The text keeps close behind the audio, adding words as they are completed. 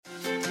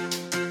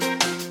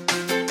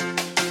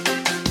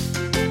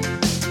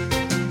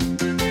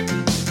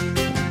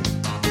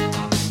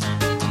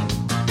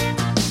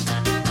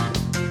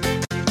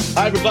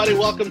Hi, everybody.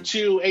 Welcome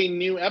to a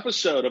new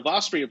episode of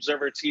Osprey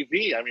Observer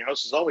TV. I'm your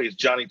host, as always,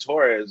 Johnny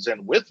Torres,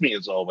 and with me,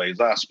 as always,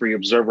 Osprey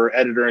Observer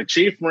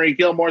Editor-in-Chief, Marie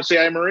Gilmore. Say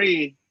hi,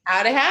 Marie.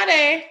 Howdy,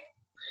 howdy.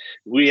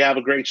 We have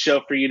a great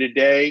show for you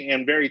today,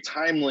 and very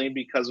timely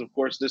because, of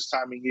course, this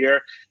time of year,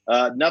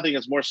 nothing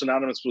is more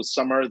synonymous with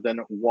summer than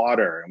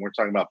water. And we're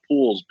talking about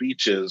pools,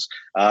 beaches,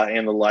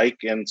 and the like.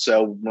 And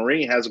so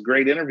Marie has a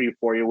great interview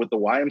for you with the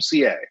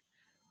YMCA.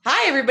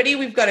 Hi, everybody.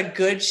 We've got a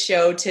good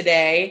show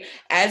today.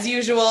 As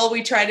usual,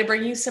 we try to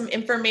bring you some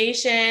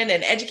information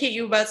and educate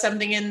you about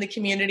something in the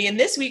community. And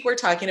this week, we're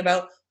talking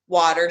about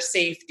water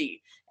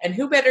safety. And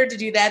who better to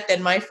do that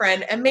than my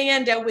friend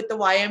Amanda with the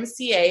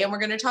YMCA? And we're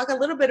going to talk a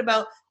little bit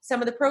about some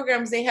of the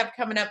programs they have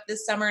coming up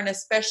this summer, and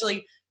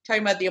especially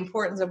talking about the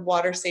importance of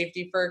water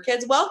safety for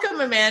kids.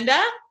 Welcome,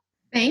 Amanda.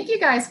 Thank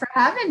you guys for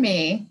having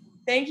me.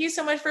 Thank you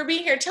so much for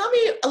being here. Tell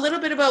me a little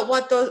bit about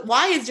what the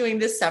Y is doing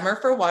this summer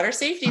for water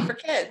safety for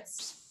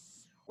kids.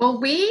 Well,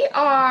 we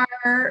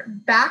are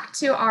back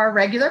to our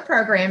regular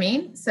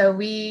programming. So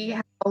we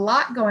have a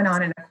lot going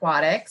on in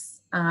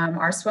aquatics.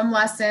 Our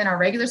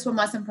regular swim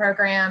lesson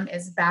program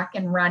is back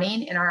and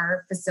running in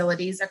our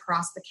facilities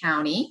across the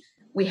county.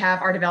 We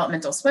have our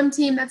developmental swim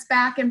team that's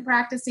back and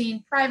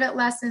practicing private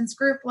lessons,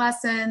 group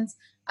lessons.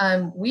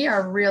 We're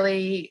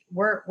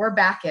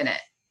back in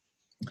it.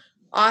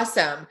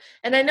 Awesome.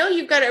 And I know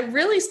you've got a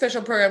really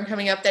special program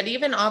coming up that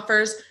even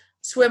offers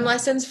swim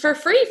lessons for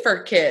free for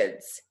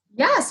kids.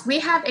 Yes, we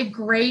have a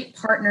great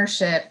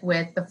partnership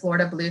with the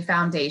Florida Blue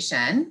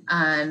Foundation,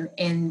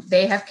 and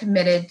they have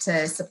committed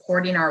to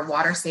supporting our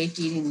water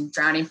safety and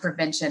drowning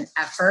prevention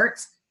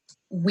efforts.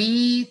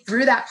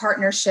 Through that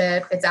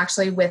partnership, it's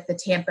actually with the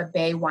Tampa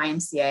Bay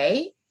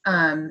YMCA,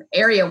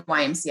 area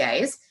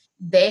YMCAs.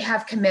 They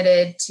have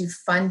committed to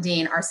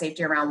funding our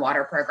Safety Around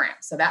Water program.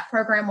 So that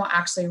program will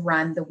actually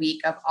run the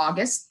week of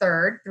August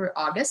 3rd through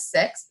August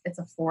 6th. It's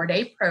a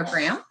 4-day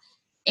program.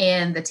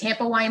 And the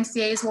Tampa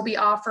YMCAs will be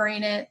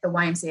offering it. The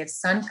YMCA of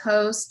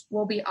Suncoast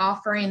will be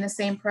offering the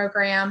same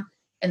program.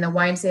 And the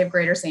YMCA of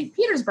Greater St.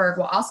 Petersburg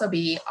will also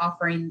be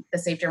offering the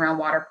Safety Around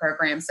Water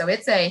program. So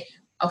it's a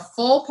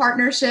full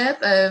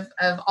partnership of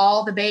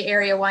all the Bay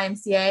Area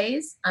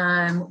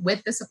YMCAs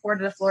with the support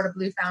of the Florida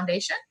Blue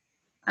Foundation.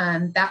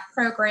 That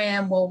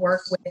program will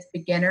work with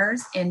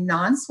beginners and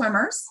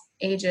non-swimmers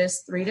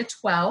ages 3 to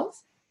 12.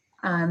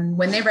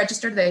 When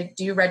they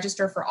do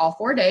register for all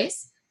 4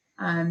 days.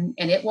 And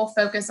it will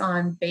focus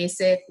on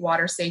basic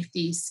water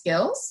safety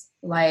skills,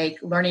 like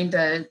learning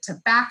to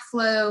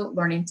backflow,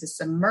 learning to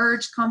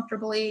submerge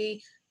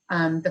comfortably.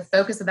 The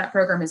focus of that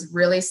program is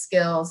really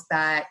skills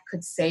that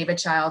could save a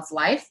child's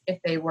life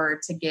if they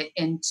were to get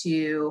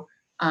into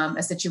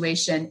a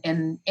situation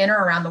in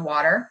or around the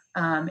water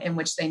in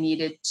which they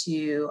needed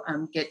to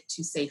get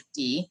to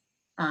safety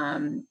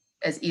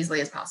as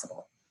easily as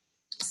possible.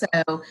 So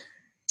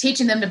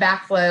teaching them to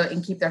backflow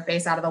and keep their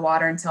face out of the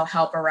water until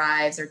help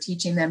arrives, or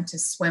teaching them to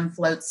swim,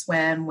 float,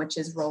 swim, which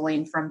is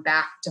rolling from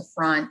back to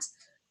front.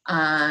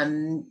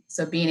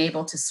 So being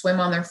able to swim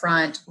on their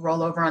front,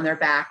 roll over on their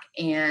back,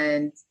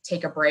 and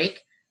take a break,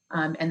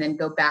 and then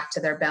go back to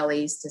their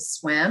bellies to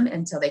swim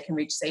until they can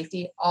reach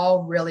safety.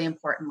 All really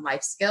important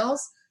life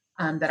skills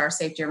that our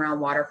Safety Around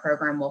Water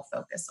program will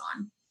focus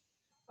on.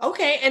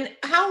 Okay, and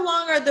how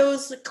long are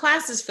those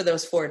classes for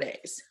those 4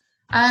 days?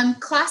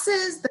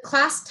 The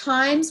class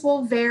times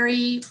will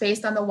vary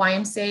based on the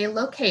YMCA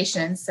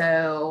location.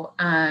 So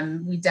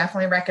we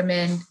definitely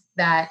recommend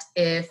that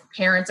if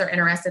parents are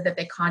interested, that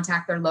they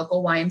contact their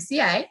local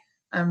YMCA.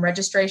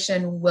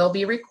 Registration will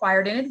be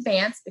required in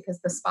advance because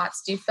the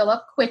spots do fill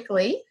up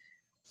quickly.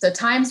 So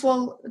times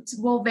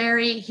will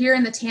vary. Here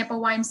in the Tampa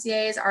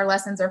YMCAs, our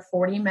lessons are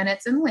 40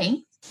 minutes in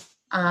length.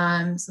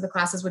 So the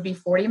classes would be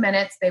 40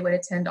 minutes. They would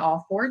attend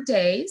all 4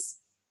 days.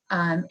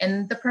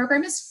 And the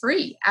program is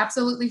free,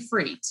 absolutely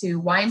free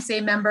to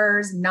YMCA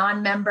members,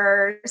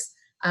 non-members.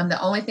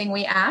 The only thing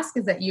we ask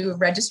is that you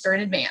register in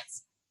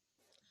advance.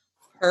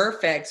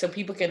 Perfect. So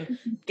people can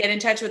get in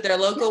touch with their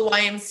local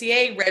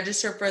YMCA,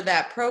 register for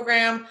that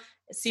program,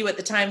 see what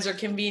the times are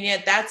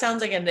convenient. That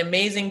sounds like an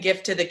amazing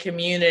gift to the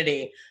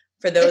community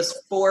for those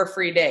 4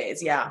 free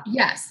days. Yeah.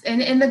 Yes.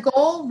 And the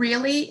goal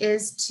really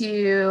is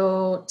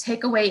to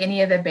take away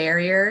any of the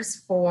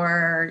barriers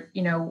for,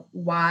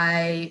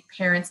 why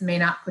parents may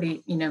not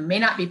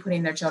be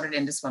putting their children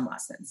into swim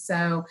lessons.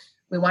 So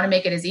we want to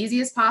make it as easy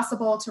as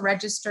possible to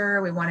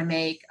register. We want to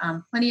make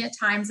plenty of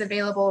times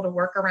available to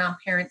work around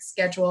parents'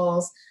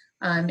 schedules.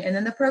 And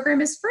then the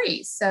program is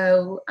free.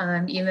 So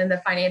even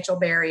the financial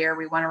barrier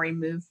we want to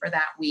remove for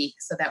that week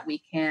so that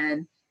we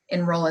can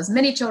enroll as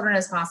many children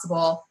as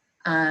possible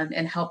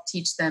and help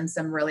teach them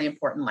some really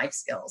important life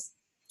skills.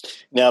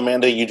 Now,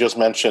 Amanda, you just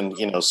mentioned,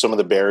 some of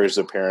the barriers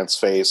that parents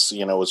face,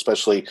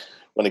 especially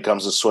when it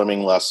comes to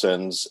swimming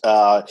lessons.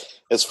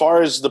 As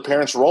far as the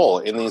parents' role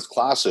in these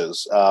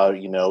classes,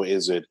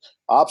 is it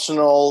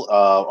optional?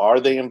 Are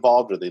they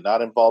involved? Are they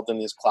not involved in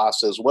these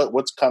classes?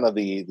 What's kind of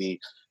the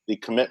the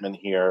commitment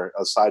here,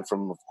 aside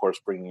from, of course,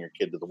 bringing your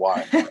kid to the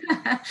Y?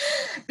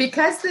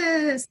 Because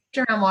the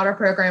Safety Around Water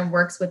program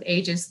works with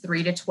ages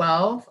 3 to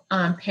 12,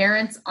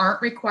 parents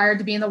aren't required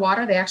to be in the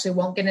water. They actually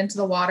won't get into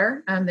the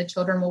water. The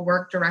children will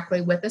work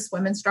directly with the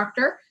swim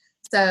instructor.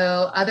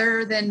 So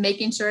other than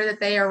making sure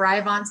that they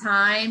arrive on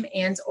time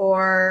and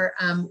or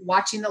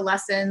watching the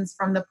lessons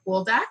from the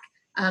pool deck,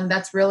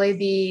 that's really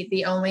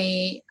the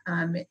only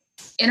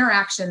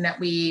interaction that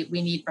we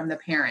need from the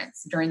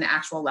parents during the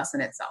actual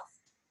lesson itself.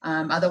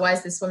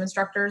 Otherwise, the swim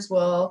instructors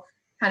will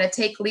kind of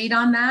take lead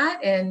on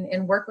that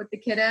and work with the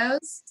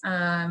kiddos.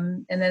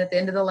 And then at the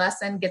end of the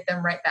lesson, get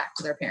them right back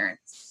to their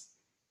parents.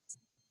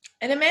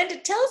 And Amanda,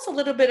 tell us a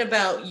little bit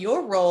about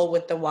your role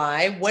with the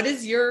Y. What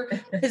is your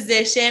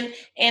position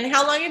and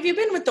how long have you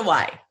been with the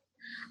Y?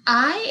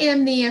 I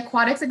am the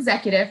aquatics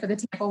executive for the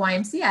Tampa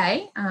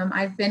YMCA.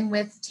 I've been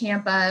with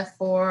Tampa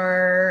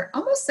for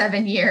almost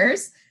 7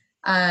 years.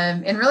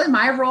 And really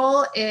my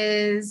role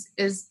is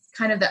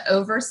kind of the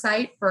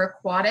oversight for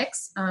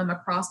aquatics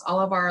across all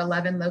of our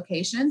 11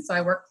 locations. So I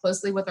work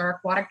closely with our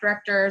aquatic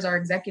directors, our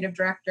executive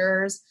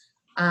directors,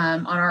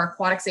 on our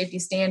aquatic safety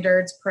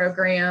standards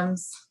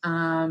programs,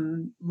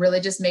 really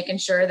just making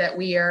sure that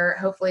we are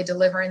hopefully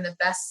delivering the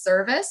best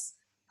service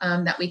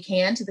that we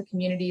can to the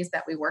communities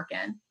that we work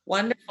in.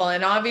 Wonderful.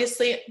 And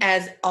obviously,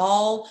 as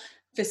all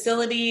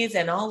facilities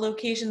and all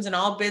locations and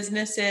all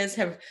businesses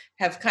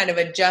have kind of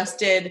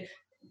adjusted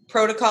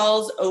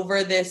protocols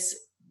over this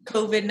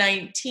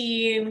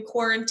COVID-19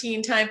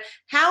 quarantine time,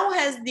 how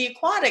has the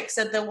aquatics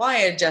at the Y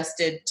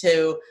adjusted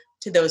to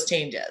those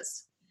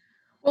changes?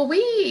 Well,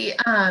 we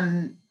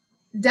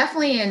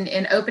definitely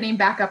in opening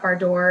back up our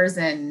doors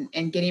and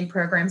getting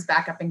programs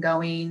back up and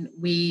going,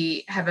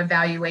 we have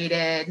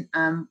evaluated,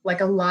 like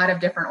a lot of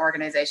different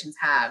organizations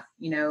have,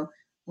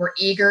 we're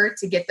eager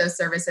to get those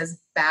services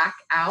back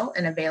out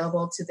and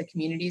available to the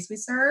communities we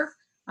serve,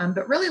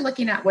 but really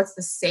looking at what's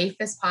the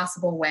safest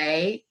possible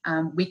way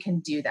we can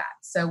do that.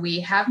 So we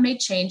have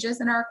made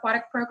changes in our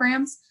aquatic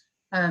programs.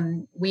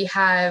 We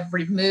have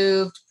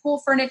removed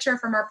pool furniture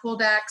from our pool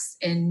decks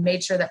and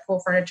made sure that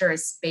pool furniture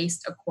is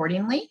spaced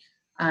accordingly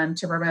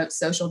to promote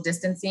social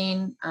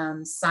distancing,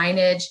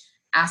 signage,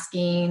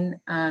 asking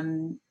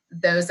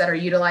those that are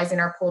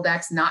utilizing our pool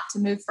decks not to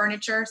move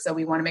furniture. So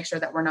we want to make sure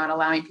that we're not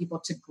allowing people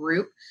to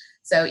group.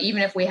 So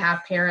even if we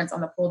have parents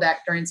on the pool deck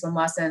during swim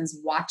lessons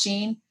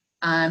watching,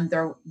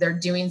 they're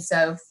doing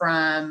so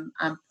from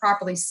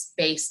properly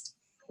spaced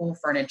pool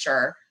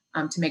furniture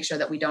to make sure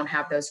that we don't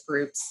have those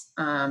groups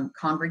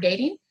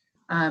congregating.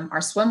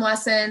 Our swim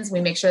lessons, we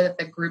make sure that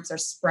the groups are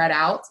spread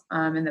out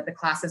and that the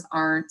classes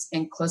aren't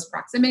in close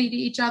proximity to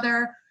each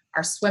other.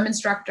 Our swim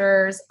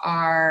instructors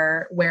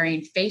are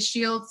wearing face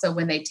shields. So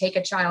when they take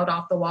a child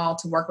off the wall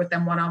to work with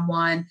them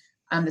one-on-one,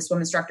 the swim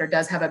instructor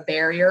does have a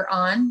barrier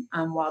on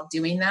while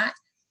doing that.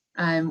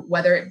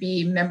 Whether it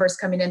be members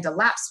coming into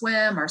lap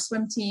swim, our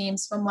swim team,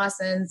 swim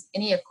lessons,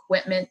 any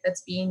equipment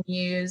that's being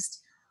used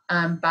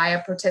by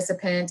a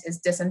participant is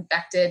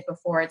disinfected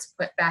before it's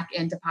put back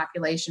into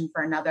population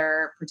for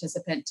another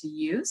participant to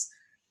use.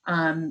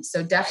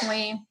 So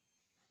definitely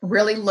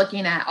really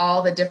looking at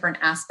all the different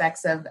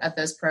aspects of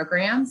those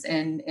programs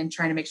and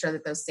trying to make sure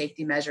that those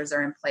safety measures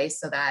are in place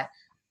so that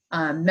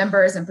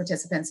members and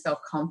participants feel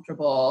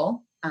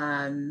comfortable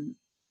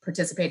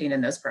participating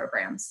in those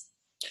programs.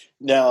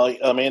 Now,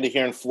 Amanda,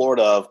 here in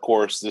Florida, of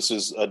course, this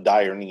is a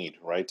dire need,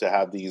 right, to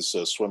have these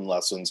swim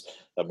lessons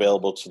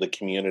available to the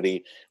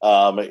community.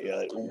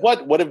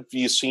 What have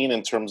you seen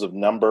in terms of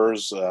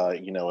numbers? Are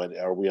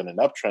we on an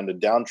uptrend, a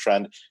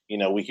downtrend?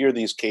 We hear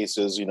these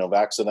cases, of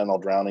accidental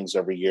drownings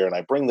every year. And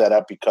I bring that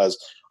up because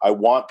I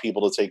want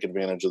people to take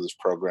advantage of this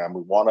program.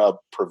 We want to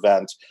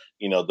prevent,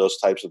 those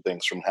types of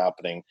things from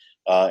happening.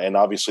 And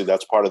obviously,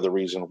 that's part of the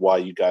reason why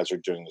you guys are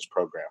doing this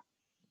program.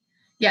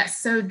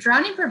 Yes. So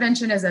drowning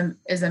prevention is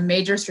a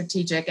major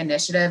strategic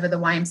initiative of the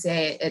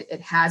YMCA.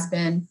 It has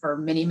been for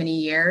many, many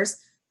years.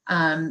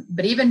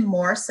 But even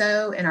more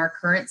so in our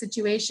current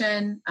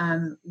situation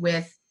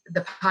with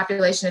the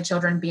population of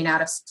children being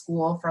out of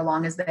school for as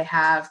long as they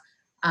have,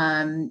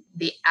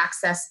 the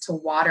access to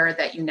water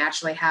that you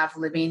naturally have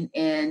living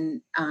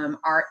in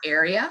our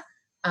area.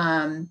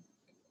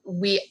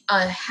 We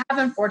have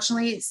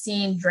unfortunately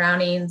seen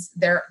drownings.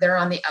 They're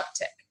on the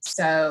uptick.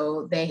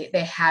 So they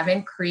have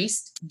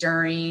increased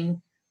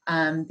during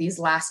these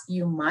last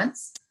few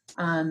months.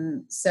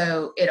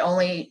 So it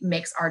only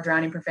makes our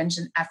drowning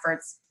prevention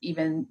efforts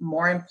even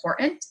more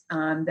important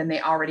than they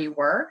already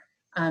were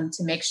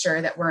to make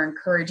sure that we're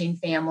encouraging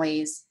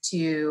families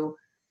to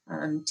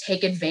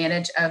take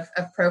advantage of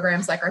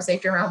programs like our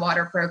Safety Around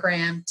Water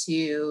program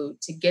to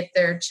get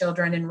their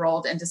children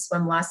enrolled into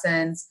swim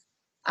lessons.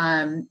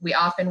 We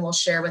often will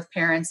share with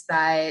parents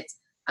that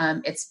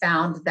it's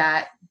found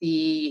that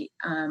the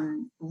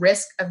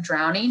risk of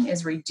drowning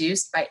is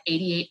reduced by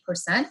 88%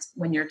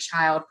 when your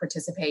child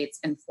participates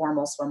in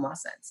formal swim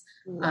lessons.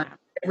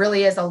 It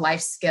really is a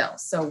life skill.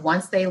 So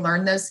once they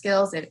learn those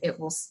skills, it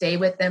will stay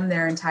with them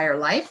their entire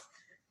life.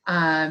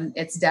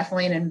 It's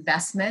definitely an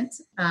investment.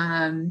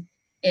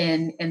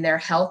 in their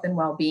health and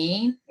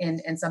well-being,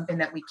 and something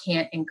that we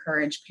can't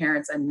encourage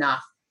parents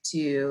enough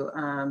to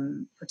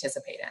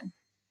participate in.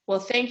 Well,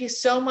 thank you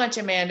so much,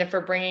 Amanda,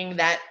 for bringing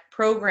that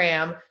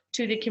program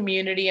to the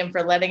community and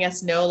for letting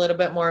us know a little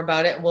bit more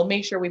about it. We'll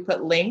make sure we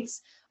put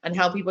links on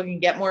how people can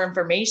get more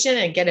information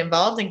and get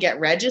involved and get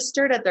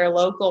registered at their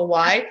local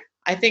Y.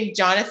 I think,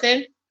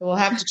 Jonathan, we'll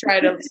have to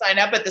try to sign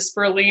up at the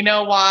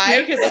Spirlino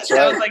Y, because it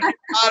sounds like your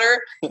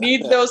daughter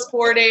needs those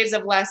 4 days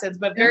of lessons.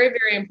 But very,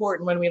 very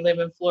important when we live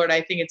in Florida.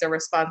 I think it's a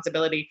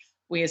responsibility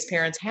we as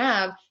parents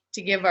have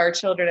to give our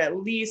children at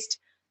least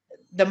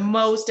the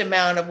most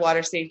amount of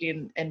water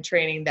safety and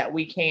training that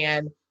we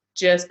can,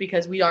 just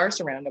because we are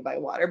surrounded by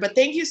water. But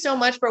thank you so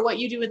much for what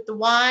you do at the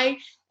Y.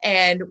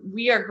 And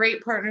we are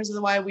great partners of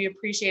the Y. We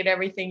appreciate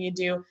everything you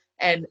do.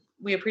 And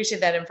we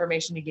appreciate that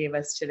information you gave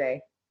us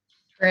today.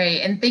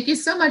 Great. And thank you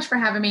so much for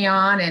having me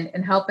on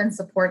and help and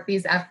support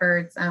these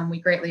efforts. We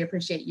greatly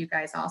appreciate you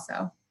guys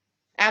also.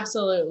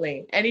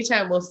 Absolutely.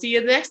 Anytime. We'll see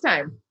you next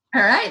time.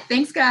 All right.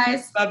 Thanks,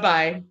 guys.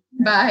 Bye-bye.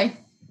 Bye.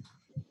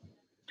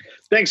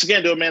 Thanks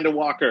again to Amanda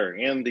Walker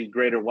and the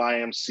Greater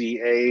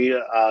YMCA.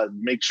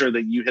 Make sure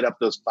that you hit up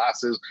those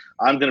classes.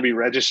 I'm going to be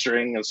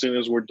registering as soon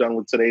as we're done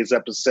with today's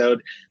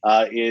episode.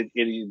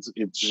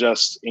 It's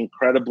just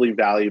incredibly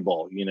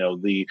valuable,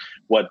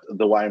 what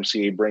the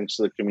YMCA brings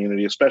to the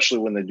community, especially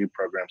when they do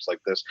programs like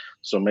this.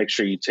 So make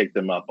sure you take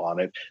them up on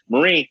it.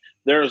 Marie,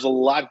 there's a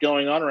lot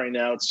going on right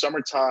now. It's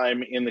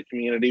summertime in the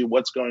community.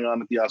 What's going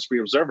on at the Osprey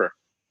Observer?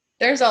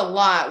 There's a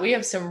lot. We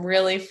have some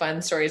really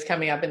fun stories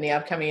coming up in the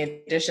upcoming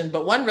edition,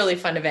 but one really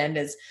fun event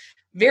is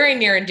very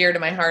near and dear to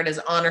my heart is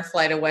Honor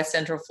Flight of West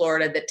Central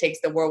Florida, that takes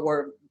the World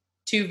War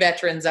II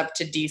veterans up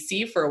to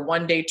DC for a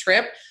one-day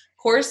trip. Of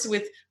course,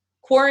 with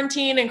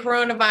quarantine and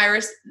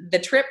coronavirus, the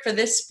trip for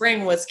this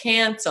spring was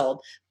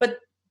canceled, but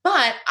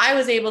I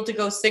was able to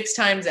go 6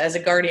 times as a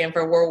guardian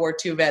for World War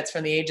II vets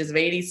from the ages of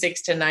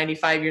 86 to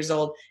 95 years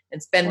old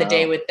and spend the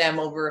day with them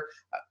over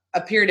a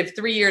period of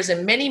 3 years,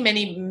 and many,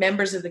 many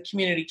members of the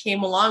community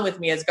came along with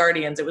me as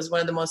guardians. It was one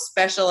of the most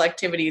special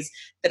activities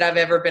that I've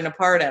ever been a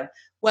part of.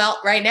 Well,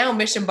 right now,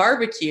 Mission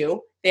Barbecue,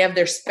 they have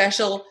their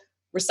special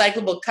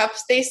recyclable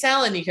cups they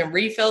sell, and you can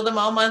refill them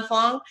all month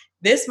long.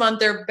 This month,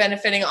 they're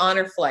benefiting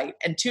Honor Flight,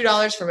 and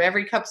 $2 from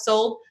every cup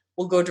sold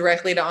will go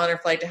directly to Honor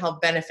Flight to help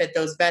benefit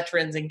those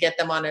veterans and get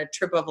them on a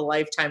trip of a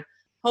lifetime.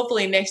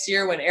 Hopefully next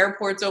year, when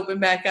airports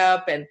open back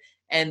up and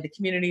the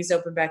communities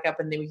open back up,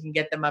 and then we can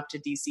get them up to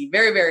DC.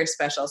 Very, very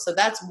special. So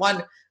that's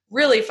one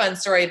really fun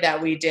story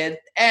that we did.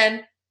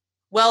 And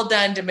well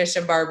done to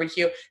Mission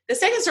Barbecue. The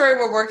second story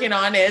we're working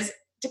on is,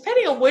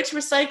 depending on which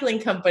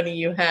recycling company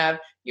you have,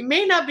 you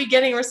may not be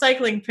getting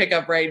recycling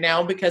pickup right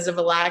now because of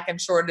a lack and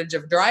shortage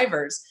of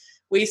drivers.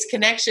 Waste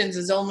Connections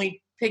is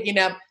only picking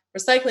up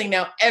recycling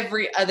now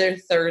every other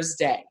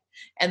Thursday.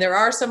 And there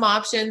are some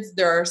options.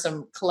 There are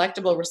some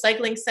collectible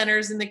recycling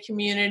centers in the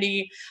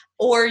community,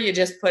 or you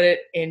just put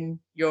it in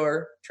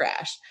your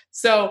trash.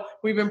 So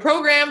we've been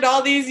programmed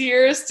all these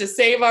years to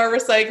save our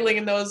recycling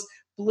in those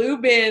blue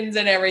bins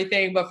and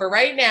everything. But for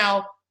right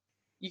now,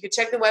 you can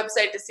check the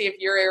website to see if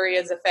your area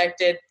is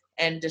affected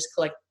and just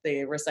collect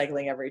the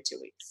recycling every 2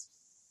 weeks.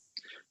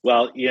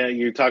 Well, yeah,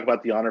 you talk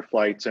about the honor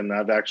flights, and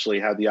I've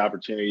actually had the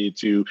opportunity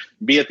to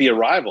be at the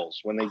arrivals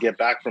when they get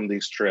back from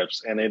these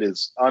trips, and it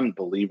is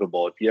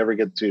unbelievable. If you ever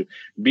get to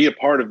be a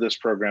part of this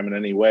program in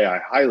any way, I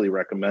highly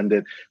recommend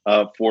it.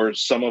 For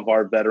some of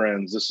our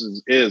veterans, this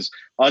is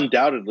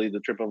undoubtedly the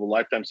trip of a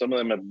lifetime. Some of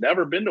them have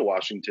never been to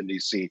Washington,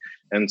 D.C.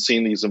 and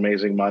seen these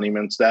amazing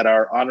monuments that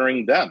are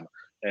honoring them.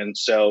 And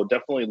so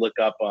definitely look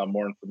up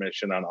more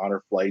information on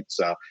honor flights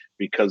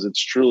because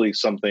it's truly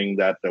something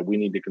that we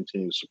need to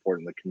continue to support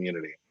in the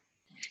community.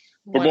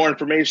 For more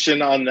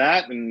information on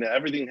that and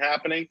everything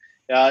happening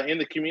in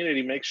the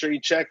community, make sure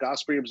you check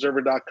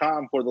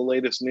ospreyobserver.com for the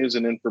latest news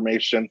and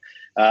information.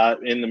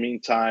 In the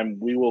meantime,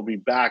 we will be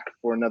back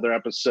for another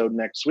episode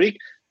next week.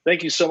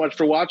 Thank you so much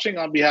for watching.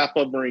 On behalf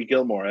of Marie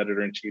Gilmore,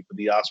 Editor-in-Chief of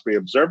the Osprey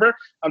Observer,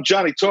 I'm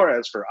Johnny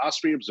Torres for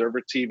Osprey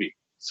Observer TV.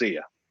 See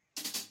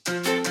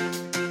ya.